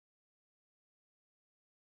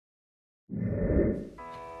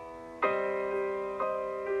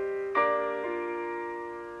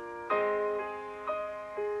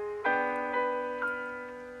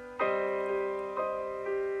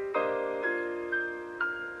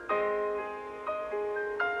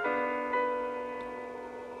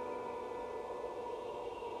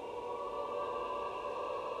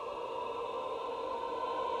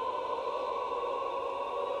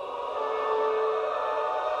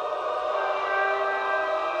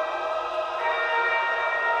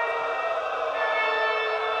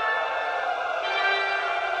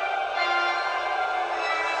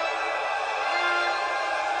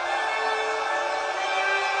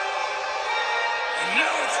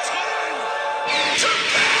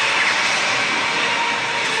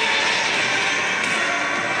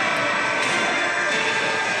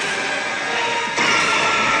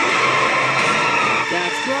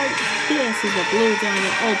This is the Blue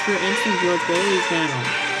Diamond Ultra Instant George Bailey channel.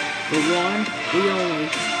 The one, the only,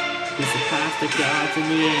 who surpassed the gods and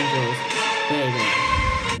the angels, Bailey.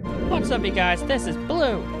 What's up, you guys? This is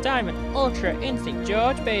Blue Diamond Ultra Instinct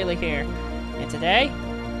George Bailey here. And today,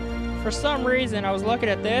 for some reason, I was looking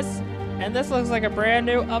at this, and this looks like a brand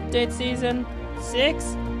new update season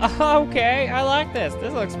 6. Okay, I like this.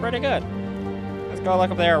 This looks pretty good. Let's go look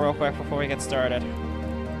up there real quick before we get started.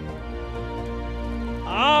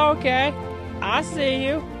 Okay, I see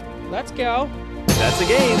you. Let's go. That's the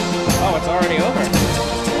game. Oh, it's already over.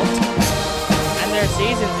 And their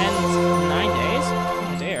season ends in 9 days?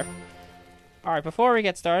 Oh dear. Alright, before we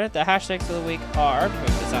get started, the hashtags of the week are,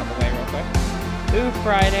 move this out of the way real quick, Ooh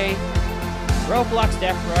Friday, Roblox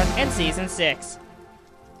deathrun, and Season 6.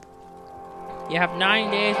 You have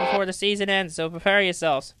 9 days before the season ends, so prepare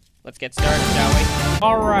yourselves. Let's get started, shall we?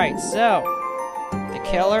 Alright, so the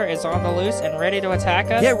killer is on the loose and ready to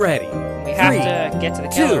attack us. Get ready. We have to get to the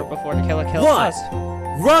killer before the killer kills us.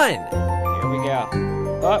 Run! Here we go.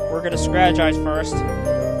 But we're gonna strategize first.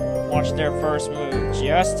 Watch their first move,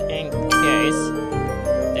 just in case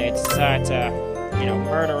they decide to, you know,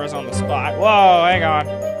 murder us on the spot. Whoa, hang on.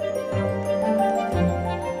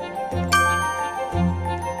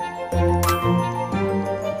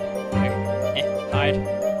 Okay. Hide.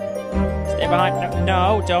 Stay behind.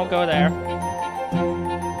 No, don't go there.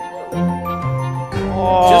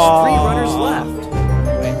 Just 3 runners left.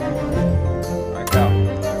 Wait. Alright, go.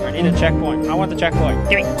 I need a checkpoint. I want the checkpoint.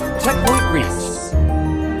 Gimme! Checkpoint reached.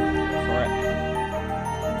 For it.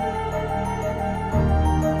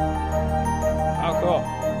 Oh, cool.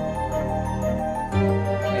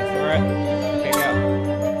 Wait for it. Okay, go.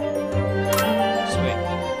 Sweet.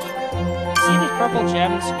 See these purple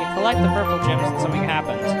gems? You collect the purple gems and something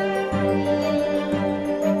happens.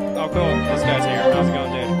 Oh, cool. This guy's here. How's it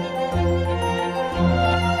going, dude?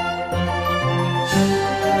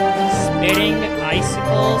 Spitting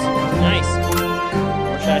icicles, nice.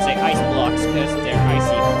 Or should I say ice blocks, because they're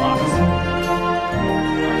icy blocks.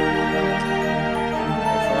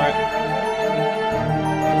 Alright.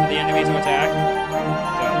 Wait for the enemy to attack.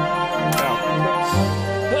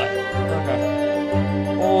 Go. Okay.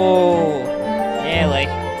 Oh, nearly.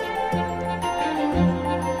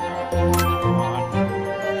 Come on.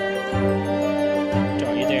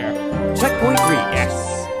 Don't you dare. Checkpoint reached. Yes.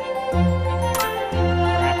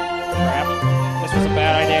 This was a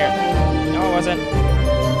bad idea. No, it wasn't.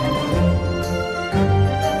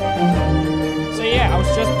 So yeah, I was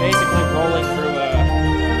just basically rolling through the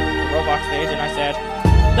Roblox page and I said,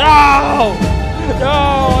 no! No,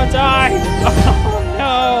 I died! Oh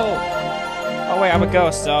no! Oh wait, I'm a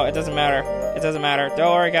ghost, so it doesn't matter. It doesn't matter.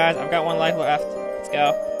 Don't worry guys, I've got 1 life left. Let's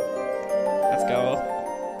go. Let's go.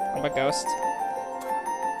 I'm a ghost.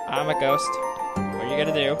 I'm a ghost. What are you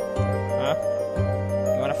gonna do? Huh?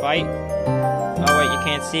 You wanna fight? Oh wait, you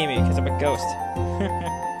can't see me because I'm a ghost.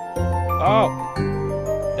 Oh!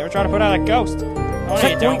 They were trying to put out a ghost. Oh, no,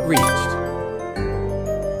 you don't. Reached.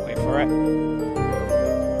 Wait for it.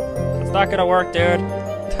 That's not gonna work, dude.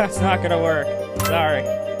 That's not gonna work. Sorry.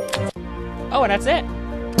 Oh, and that's it.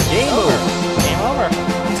 Game over. Game over.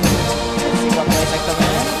 Let's see what place I come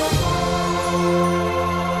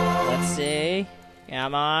in. Let's see.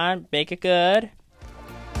 Come on, make it good.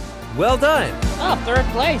 Well done. Oh, 3rd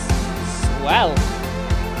place. Swell.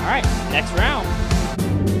 Alright, next round.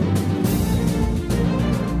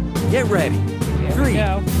 Get ready. Here 3, we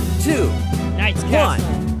go. 2, Knight's Castle.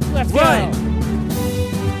 1. Let's Run. go.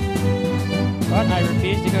 But I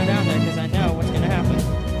refuse to go down there because I know what's going to happen.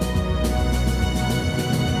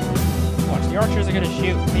 Watch, the archers are going to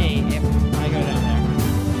shoot me if I go down there.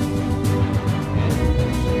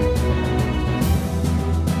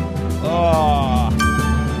 Oh.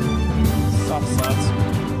 Sucks.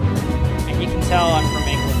 And you can tell I'm from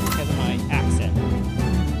England because of my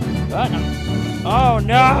No. Oh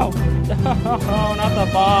no! Oh, not the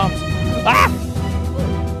bombs! Ah!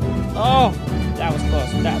 Oh, that was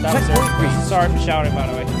close. That was it. Sorry for shouting, by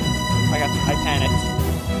the way. I panicked.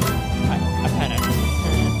 I panicked.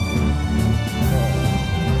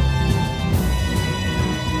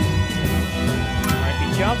 Alright, if you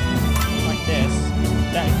jump like this,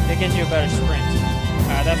 that gives you a better sprint.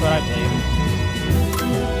 That's what I believe.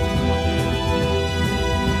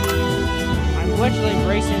 I'm literally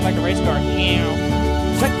racing like a race car.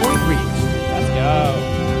 Checkpoint reached. Let's go.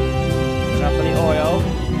 Watch out for the oil.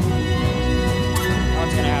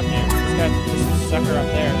 What's gonna happen here? This sucker up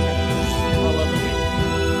there is gonna go all over me.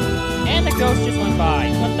 And the ghost just went by.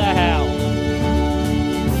 What the hell?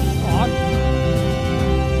 Come on.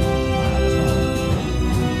 This one.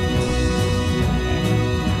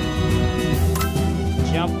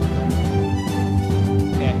 Okay. Jump.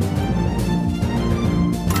 Okay.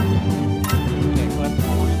 Okay, clip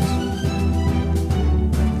points.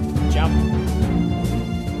 Jump.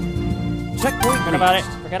 Checkpoint Forget about it.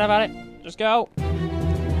 Forget about it. Just go.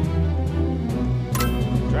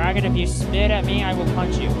 Dragon, if you spit at me, I will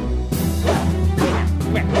punch you.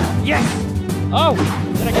 Yes! Oh!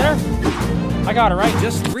 Did I get her? I got her, right?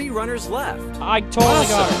 Just 3 runners left. I totally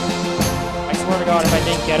got her. I swear to God, if I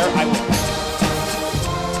didn't get her, I will...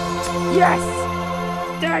 Yes!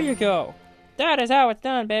 There you go. That is how it's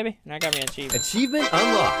done, baby. And I got me an achievement. Achievement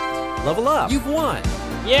unlocked. Level up. You've won.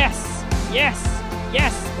 Yes! Yes!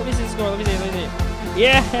 Yes! Let me see the score. Let me see.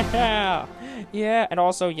 Yeah! Yeah, and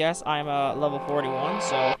also, yes, I'm level 41,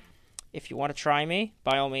 so if you want to try me,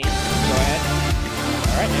 by all means, go ahead.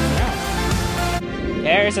 Alright, next round.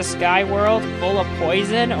 There's a sky world full of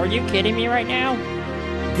poison. Are you kidding me right now?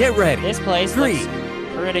 Get ready. This place 3, looks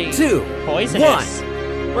pretty 2, poisonous. 1.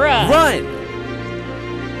 Bruh. Run.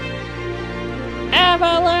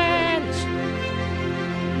 Avalanche!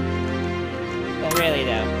 But really,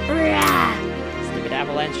 though. Bruh. Stupid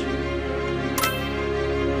avalanche.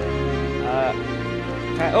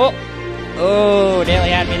 Okay. Oh! Oh, Daly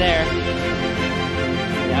had me there.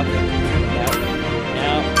 Nope.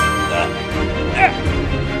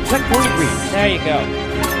 Checkpoint reached. There you go.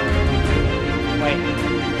 Wait.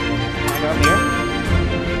 Can I go up here?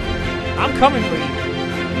 I'm coming for you.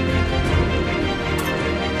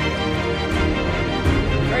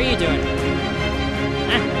 What are you doing?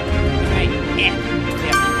 Right. Yeah.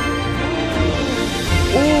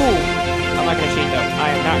 Ooh! I'm not gonna cheat though. I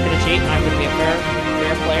am not gonna cheat. I'm gonna be a fair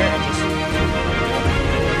player and just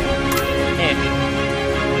hit.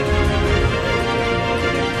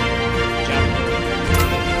 Jump.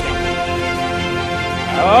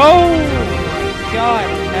 Oh my God!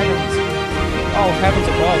 Heavens! Oh heavens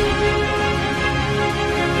above!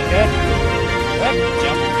 Good. Good.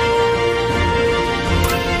 Jump.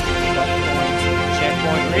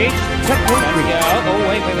 Checkpoint reached. Checkpoint reached. Oh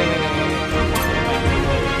wait.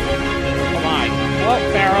 Whoa,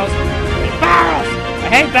 barrels! Barrels! I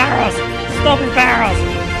hate barrels! Stupid barrels!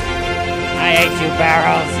 I hate you,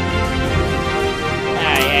 barrels!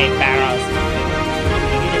 I hate barrels.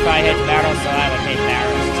 Even if I hate barrels, so I would hate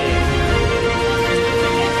barrels too.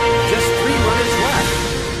 Just 3 runners left.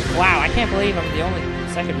 Wow, I can't believe I'm the only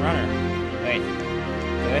second runner. Wait.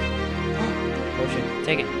 Good. Potion.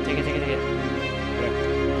 Take it.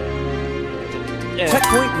 Good.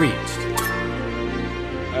 Checkpoint reached.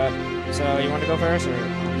 So you want to go first, or? You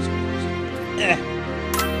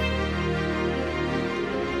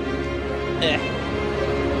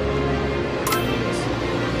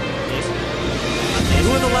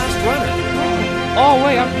were the last runner. Oh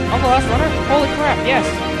wait, I'm the last runner? Holy crap! Yes,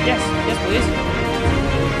 please.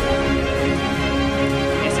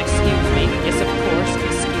 Yes, excuse me. Yes, of course.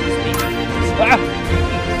 Excuse me. Wow.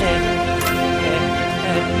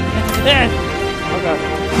 Oh God.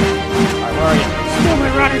 Alright, where are you?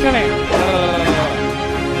 Stupid runner, come here! Where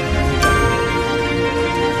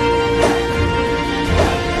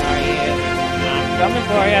are you? I'm coming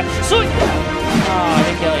for you. Sweet! Oh, I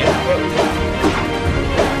didn't kill you.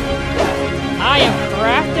 I am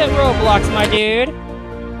cracked at Roblox, my dude.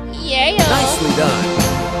 Yeah. Nicely done.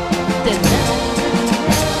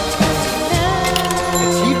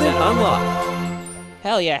 Achievement unlocked.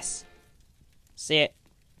 Hell yes. See it.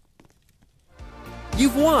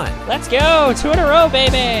 You've won. Let's go! 2 in a row,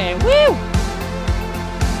 baby! Woo!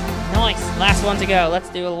 Nice. Last one to go. Let's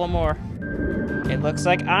do one more. It looks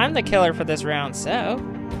like I'm the killer for this round, so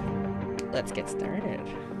let's get started.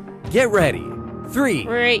 Get ready. 3,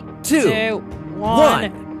 3, 2,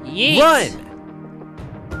 1. Yeet! Run.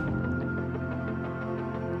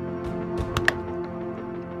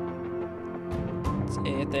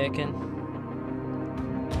 See if they can.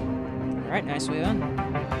 Alright, nicely done.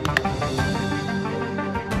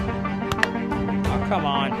 Oh, come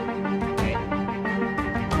on. Okay.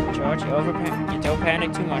 George, you don't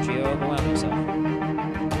panic too much, you overwhelm yourself.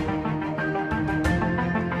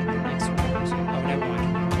 Next one. Oh, never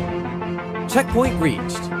mind. Checkpoint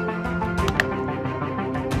reached.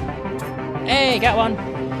 Hey, got one.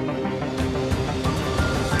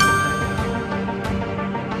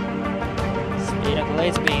 Speed up the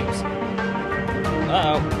laser beams.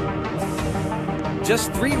 Uh-oh.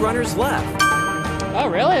 Just 3 runners left. Oh,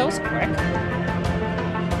 really? That was quick.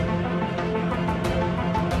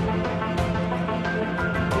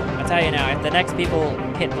 I'll tell you now, if the next people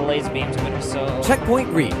hit the laser beams, I'm gonna be so... Checkpoint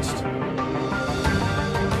reached.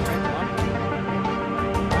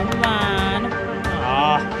 Come on.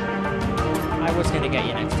 Aw. I was gonna get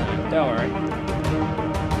you next time. Don't worry.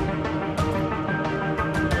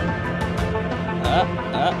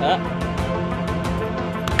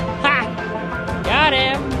 Ha! Got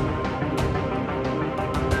him!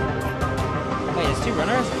 Wait, there's 2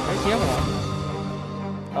 runners? Where's the other one?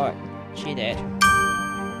 Oh, she did.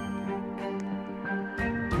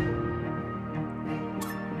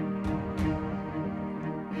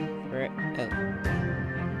 Oh.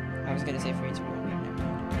 I was gonna say 3, 2, 1.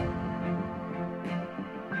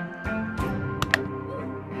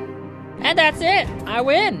 And that's it! I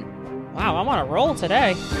win! Wow, I'm on a roll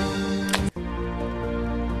today.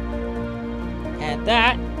 And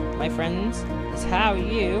that, my friends, is how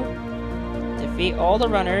you defeat all the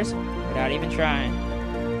runners without even trying.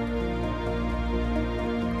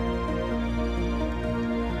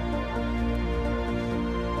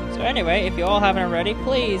 So anyway, if you all haven't already,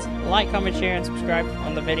 please like, comment, share, and subscribe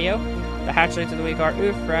on the video. The hatchlings of the week are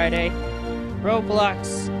Friday,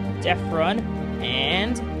 Roblox, deathrun,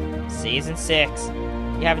 and Season 6.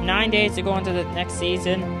 You have 9 days to go into the next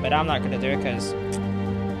season, but I'm not going to do it because I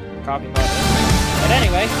can't be bothered. But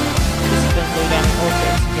anyway, this has been Blue Down and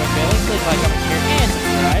Ultra. If you enjoyed the video, please like, comment, share, and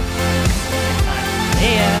subscribe.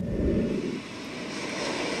 See ya!